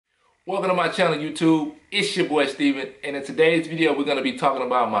Welcome to my channel, YouTube. It's your boy Steven, and in today's video we're going to be talking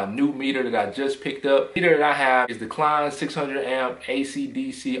about my new meter that I just picked up. The meter that I have is the Klein 600 amp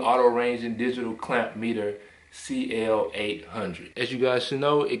AC/DC auto ranging digital clamp meter CL800. As you guys should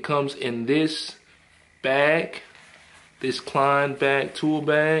know, it comes in this bag, this Klein bag, tool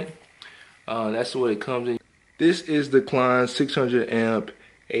bag. That's what it comes in. This is the Klein 600 amp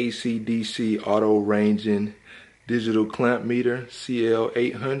AC/DC auto ranging digital clamp meter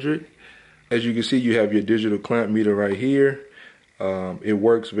CL800. As you can see, you have your digital clamp meter right here. It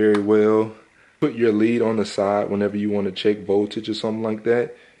works very well. Put your lead on the side whenever you want to check voltage or something like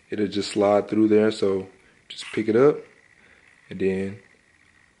that. It'll just slide through there, so just pick it up and then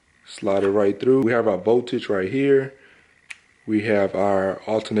slide it right through. We have our voltage right here. We have our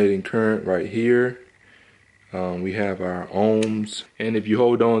alternating current right here. We have our ohms, and if you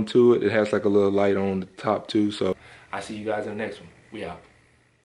hold on to it, it has like a little light on the top too. So I'll see you guys in the next one. We out.